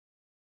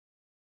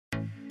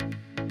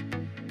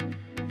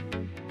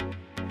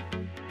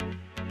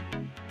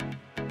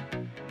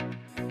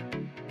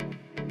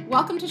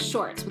Welcome to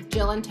Shorts with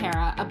Jill and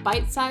Tara, a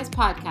bite-sized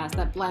podcast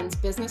that blends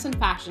business and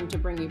fashion to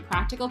bring you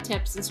practical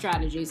tips and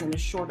strategies in a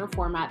shorter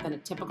format than a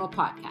typical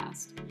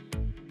podcast.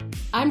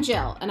 I'm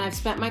Jill, and I've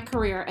spent my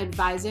career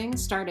advising,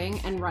 starting,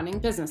 and running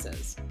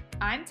businesses.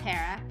 I'm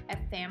Tara, a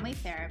family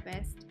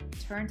therapist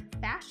turned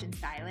fashion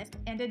stylist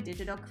and a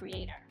digital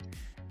creator.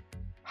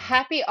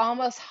 Happy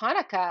almost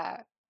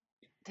Hanukkah,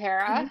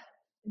 Tara.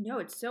 No,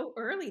 it's so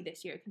early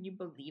this year. Can you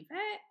believe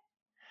it?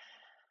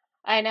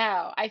 I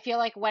know. I feel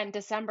like when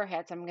December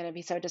hits, I'm going to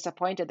be so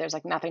disappointed. There's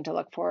like nothing to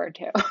look forward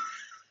to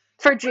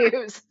for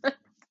Jews.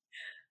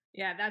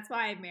 Yeah, that's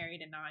why I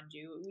married a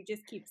non-Jew. We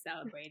just keep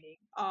celebrating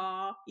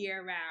all year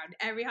round.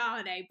 Every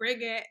holiday, bring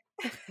it.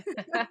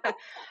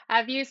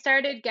 Have you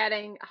started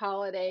getting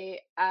holiday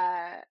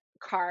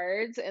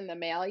cards in the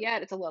mail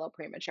yet? It's a little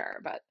premature,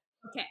 but.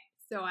 Okay,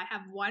 so I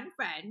have one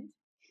friend,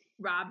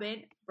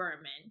 Robin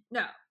Berman.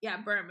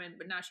 Berman,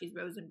 but now she's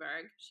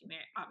Rosenberg. She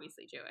married,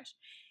 obviously Jewish.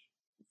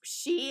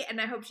 She,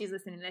 and I hope she's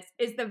listening to this,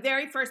 is the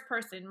very first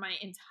person in my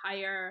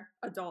entire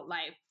adult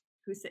life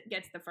who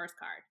gets the first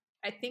card.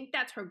 I think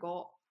that's her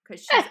goal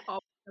because she's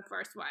always the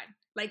first one.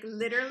 Like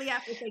literally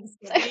after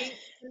Thanksgiving,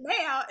 the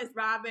mail is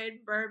Robin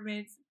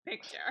Berman's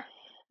picture.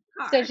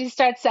 Card. So she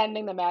starts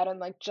sending them out in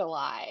like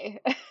July.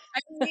 I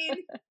mean,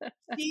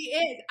 she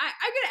is.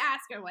 I'm going to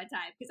ask her one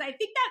time because I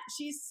think that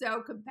she's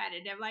so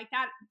competitive. Like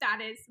that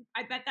is,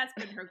 I bet that's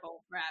been her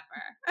goal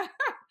forever.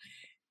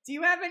 Do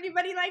you have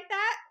anybody like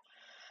that?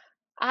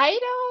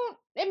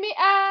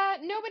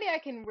 Nobody I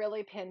can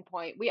really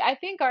pinpoint. I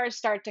think ours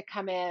start to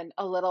come in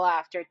a little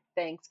after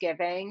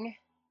Thanksgiving,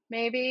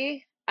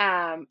 maybe.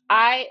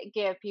 I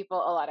give people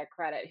a lot of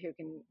credit who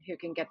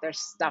can get their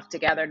stuff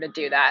together to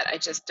do that. I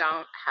just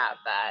don't have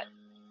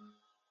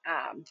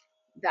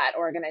that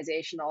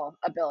organizational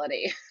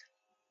ability.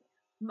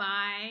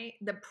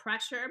 The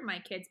pressure my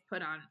kids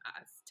put on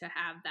us to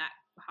have that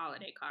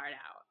holiday card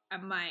out.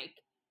 I'm like,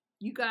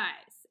 you guys,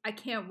 I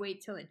can't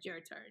wait till it's your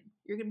turn.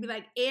 You're going to be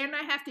like, and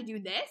I have to do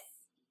this,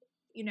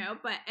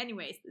 but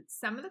anyways,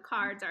 some of the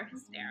cards are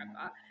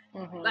hysterical,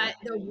 but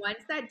the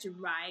ones that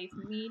drive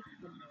me to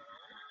the moon,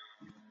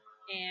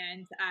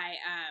 and I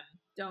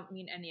don't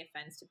mean any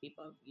offense to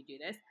people if you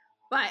do this,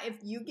 but if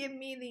you give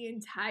me the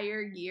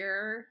entire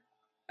year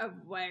of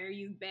where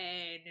you've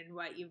been and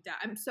what you've done,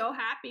 I'm so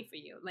happy for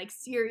you. Like,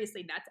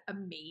 seriously, that's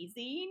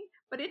amazing,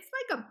 but it's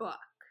like a book.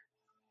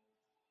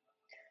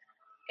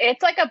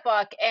 It's like a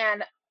book,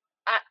 and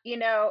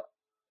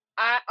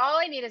all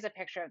I need is a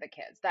picture of the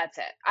kids. That's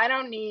it. I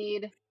don't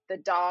need the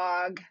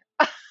dog.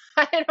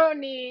 I don't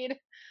need,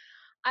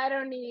 I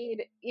don't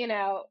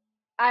know.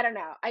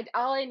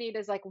 All I need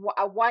is like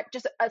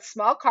just a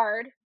small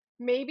card,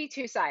 maybe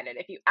two-sided.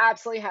 If you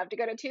absolutely have to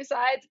go to two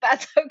sides,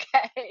 that's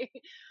okay.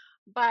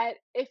 But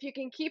if you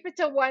can keep it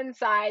to one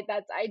side,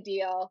 that's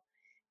ideal.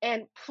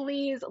 And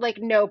please, like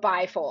no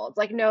bifolds,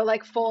 like no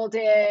like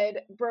folded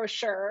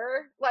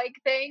brochure like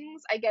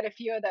things. I get a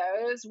few of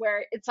those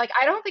where it's like,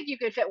 I don't think you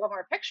could fit one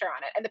more picture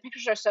on it. And the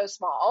pictures are so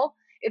small.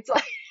 It's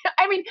like,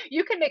 I mean,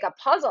 you can make a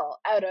puzzle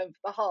out of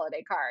the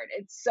holiday card.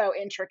 It's so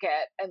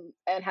intricate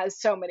and has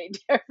so many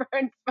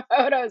different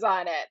photos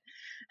on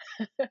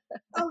it.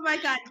 Oh my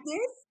God.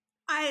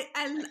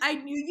 I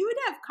knew you would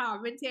have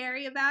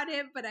commentary about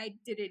it, but I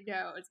didn't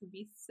know it was going to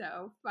be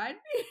so funny.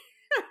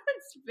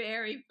 It's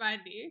very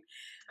funny.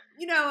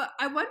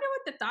 I wonder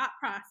what the thought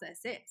process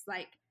is.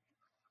 Like,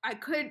 I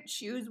couldn't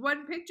choose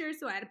one picture,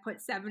 so I had to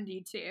put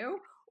 72.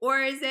 Or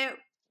is it,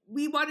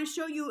 we want to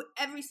show you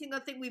every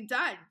single thing we've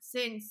done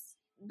since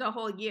the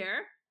whole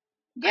year?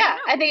 Yeah,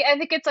 I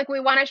think it's like we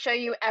want to show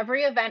you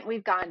every event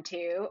we've gone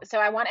to.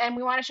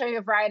 We want to show you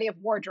a variety of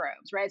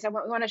wardrobes, right? So we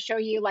want to show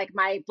you like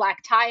my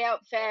black tie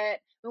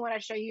outfit. We want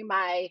to show you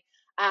my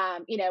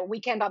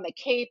weekend on the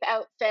Cape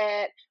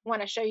outfit. We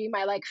want to show you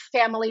my like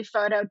family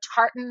photo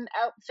tartan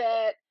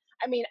outfit.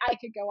 I mean, I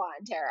could go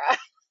on, Tara.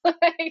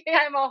 I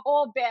have a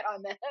whole bit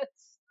on this.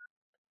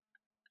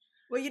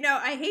 Well,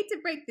 I hate to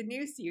break the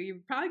news to you.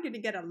 You're probably going to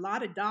get a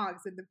lot of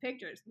dogs in the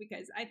pictures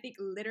because I think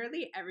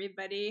literally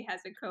everybody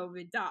has a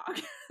COVID dog.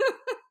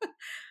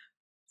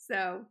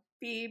 So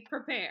be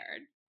prepared.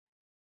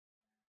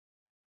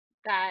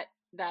 That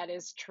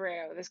is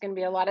true. There's going to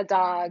be a lot of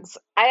dogs.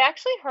 I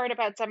actually heard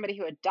about somebody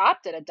who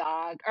adopted a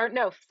dog, or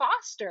no,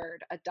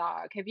 fostered a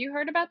dog. Have you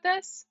heard about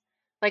this?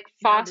 Like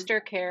foster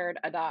cared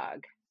a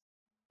dog.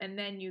 And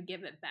then you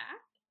give it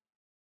back?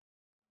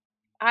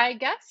 I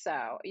guess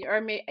so.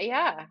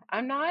 Yeah,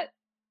 I'm not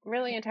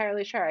really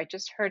entirely sure. I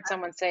just heard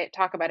someone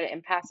talk about it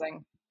in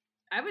passing.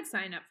 I would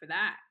sign up for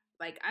that.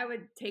 Like, I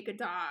would take a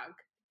dog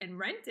and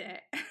rent it.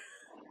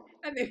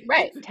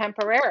 Right,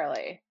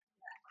 temporarily.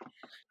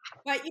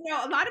 But,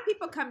 a lot of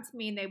people come to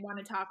me and they want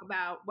to talk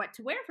about what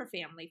to wear for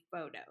family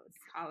photos,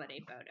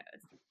 holiday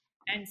photos.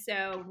 And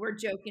so we're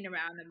joking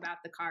around about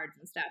the cards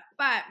and stuff.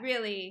 But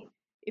really,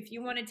 if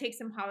you want to take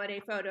some holiday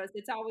photos,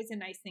 it's always a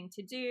nice thing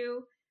to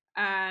do.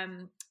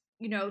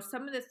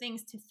 Some of the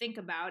things to think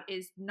about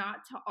is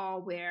not to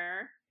all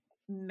wear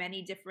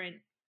many different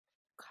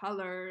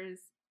colors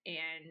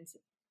and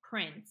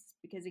prints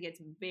because it gets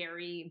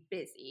very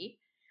busy.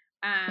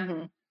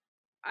 Mhm.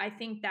 I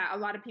think that a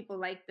lot of people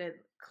like the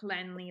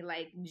cleanly,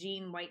 like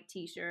jean white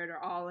t-shirt or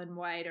all in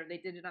white, or they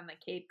did it on the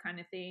cape kind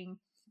of thing.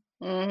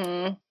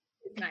 Mhm.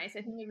 It's nice.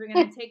 I think if you're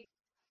gonna take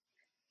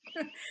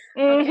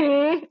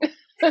okay,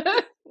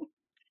 Mhm.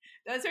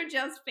 those are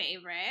Jill's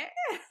favorite.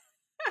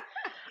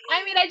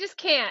 I mean, I just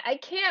can't. I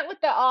can't with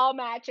the all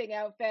matching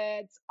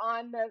outfits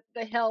on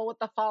the hill with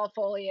the fall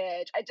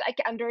foliage.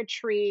 Under a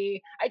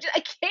tree. I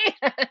can't.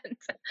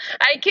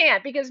 I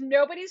can't because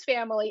nobody's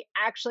family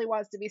actually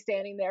wants to be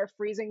standing there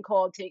freezing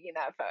cold taking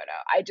that photo.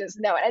 I just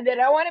know it. And they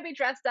don't want to be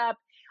dressed up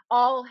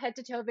all head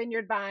to toe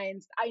vineyard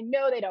vines. I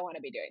know they don't want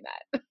to be doing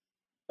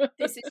that.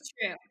 This is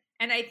true.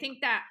 And I think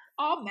that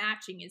all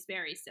matching is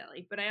very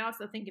silly. But I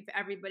also think if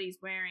everybody's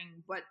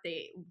wearing what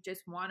they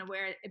just want to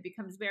wear, it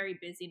becomes very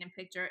busy in a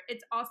picture.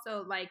 It's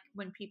also like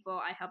when people,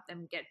 I help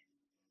them get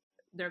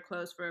their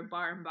clothes for a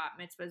bar and bat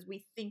mitzvahs,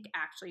 we think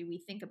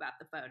about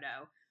the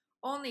photo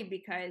only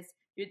because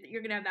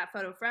you're going to have that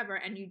photo forever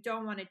and you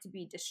don't want it to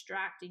be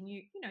distracting.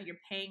 You're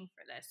paying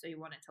for this, so you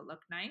want it to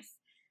look nice.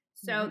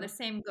 So the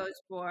same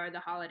goes for the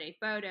holiday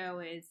photo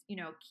is,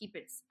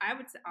 I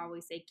would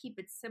always say keep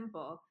it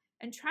simple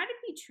and try to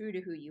be true to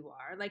who you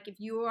are. Like if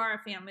you are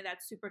a family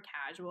that's super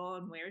casual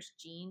and wears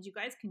jeans, you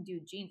guys can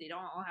do jeans. They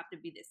don't all have to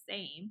be the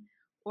same,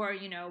 or,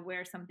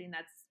 wear something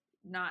that's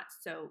not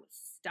so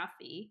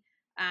stuffy.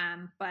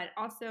 But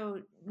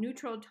also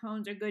neutral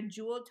tones are good.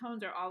 Jewel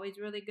tones are always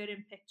really good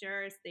in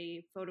pictures.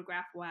 They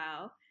photograph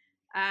well.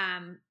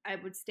 I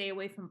would stay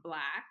away from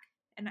black,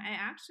 and I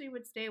actually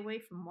would stay away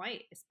from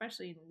white,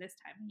 especially in this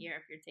time of year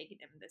if you're taking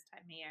them this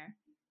time of year.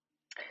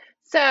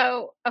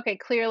 So, okay,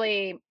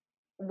 clearly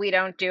we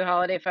don't do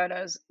holiday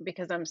photos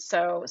because I'm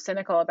so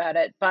cynical about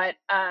it. But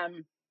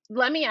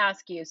let me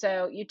ask you,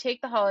 so you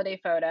take the holiday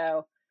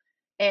photo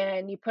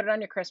and you put it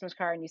on your Christmas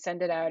card and you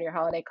send it out, your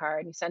holiday card,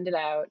 and you send it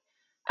out.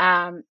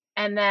 And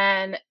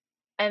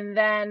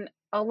then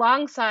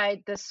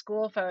alongside the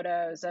school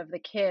photos of the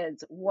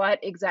kids, what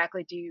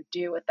exactly do you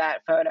do with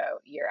that photo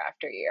year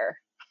after year?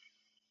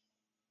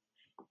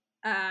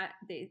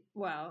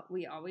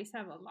 We always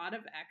have a lot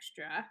of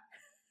extra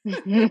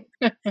Mhm.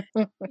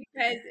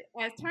 because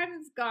as time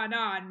has gone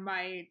on,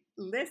 my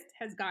list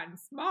has gotten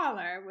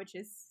smaller, which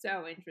is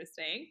so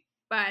interesting.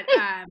 But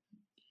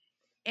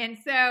and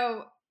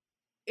so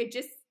it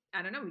just,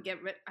 I don't know, we get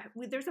rid.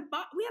 There's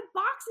we have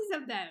boxes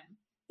of them.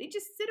 They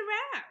just sit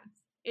around.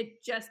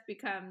 It just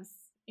becomes,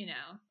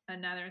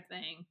 another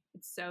thing.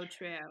 It's so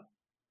true.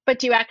 But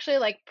do you actually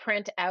like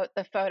print out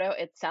the photo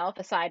itself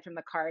aside from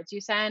the cards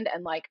you send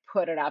and like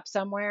put it up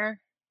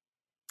somewhere,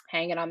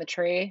 hang it on the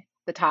tree,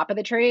 the top of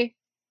the tree,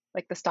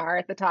 like the star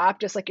at the top,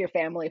 just like your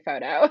family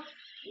photo? I'm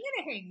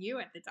gonna hang you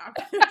at the top.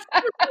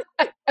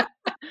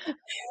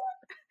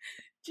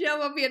 Jill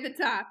will be at the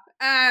top.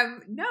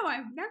 No,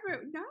 I've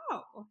never.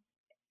 No,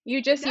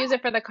 You just no. use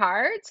it for the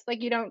cards?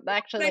 Like you don't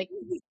actually But I like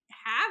think we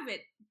have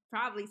it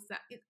probably.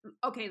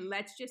 Okay,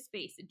 let's just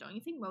face it. Don't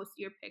you think most of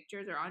your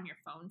pictures are on your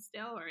phone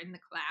still or in the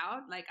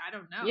cloud? Like, I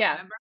don't know. yeah.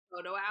 Remember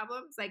photo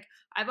albums? Like,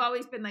 I've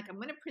always been like, I'm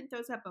going to print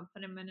those up and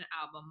put them in an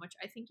album, which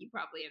I think you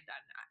probably have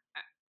done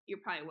that. You're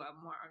probably well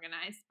more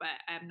organized, but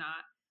I'm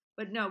not.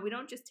 But no, we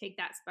don't just take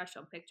that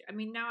special picture. I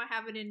mean, now I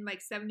have it in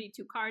like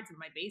 72 cards in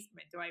my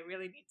basement. Do I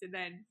really need to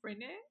then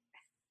print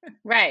it?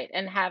 Right.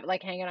 And have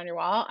like hang it on your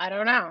wall? I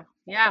don't know.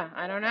 Yeah,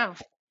 I don't know.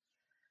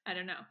 I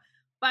don't know.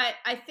 But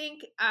I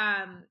think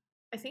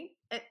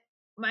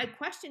my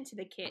question to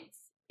the kids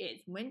is,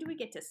 when do we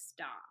get to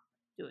stop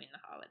doing the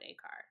holiday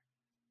card?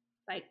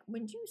 Like,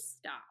 when do you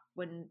stop?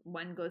 When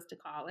one goes to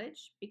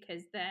college?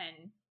 Because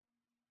then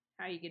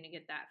how are you going to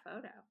get that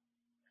photo?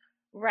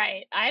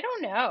 Right. I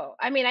don't know.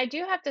 I mean, I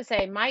do have to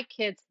say my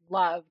kids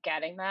love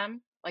getting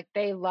them. Like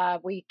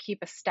we keep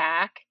a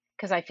stack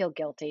because I feel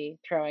guilty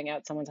throwing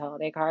out someone's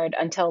holiday card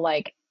until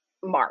like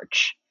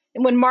March.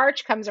 And when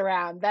March comes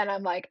around, then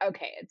I'm like,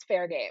 okay, it's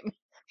fair game.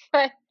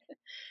 But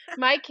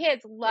my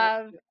kids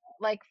love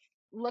like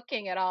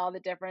looking at all the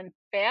different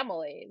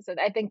families and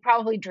I think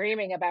probably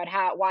dreaming about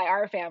why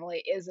our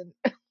family isn't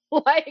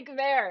like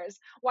theirs,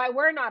 why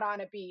we're not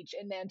on a beach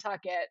in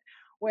Nantucket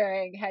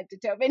wearing head to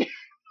toe.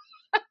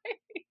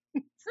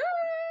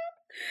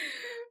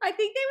 I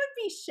think they would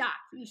be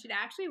shocked. You should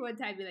actually one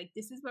time be like,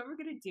 this is what we're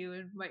going to do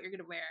and what you're going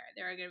to wear.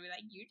 They're going to be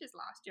like, you just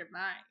lost your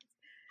mind.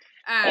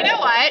 You know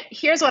what?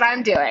 Here's what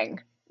I'm doing.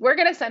 We're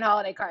going to send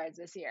holiday cards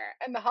this year.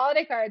 And the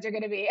holiday cards are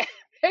going to be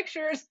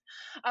pictures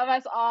of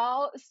us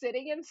all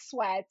sitting in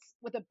sweats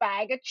with a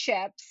bag of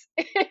chips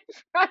in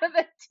front of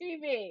the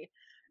TV.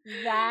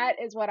 That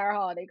is what our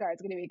holiday card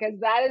is going to be because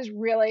that is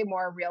really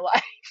more real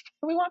life.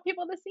 We want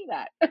people to see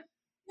that.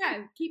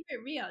 Yeah, keep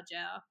it real,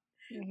 Jill.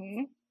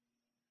 Mm-hmm.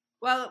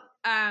 Well,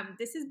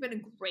 this has been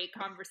a great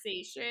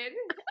conversation.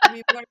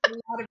 We've learned a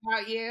lot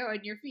about you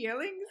and your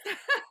feelings.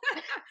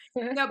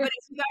 No, but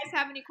if you guys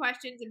have any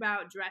questions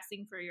about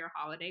dressing for your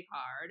holiday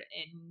card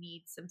and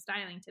need some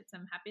styling tips,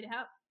 I'm happy to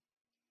help.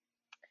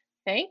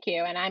 Thank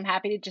you. And I'm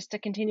happy to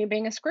continue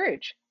being a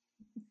Scrooge.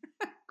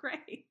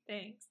 Great.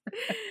 Thanks.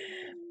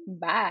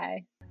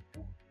 Bye.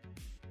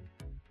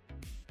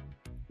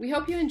 We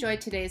hope you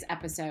enjoyed today's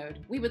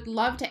episode. We would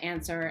love to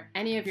answer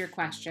any of your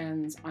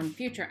questions on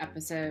future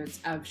episodes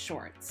of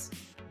Shorts.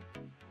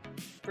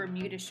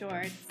 Bermuda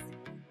shorts,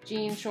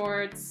 Jean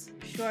shorts,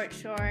 short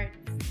shorts,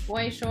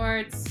 boy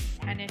shorts,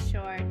 tennis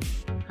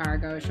shorts,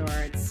 cargo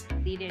shorts,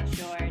 pleated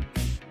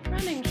shorts,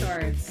 running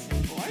shorts.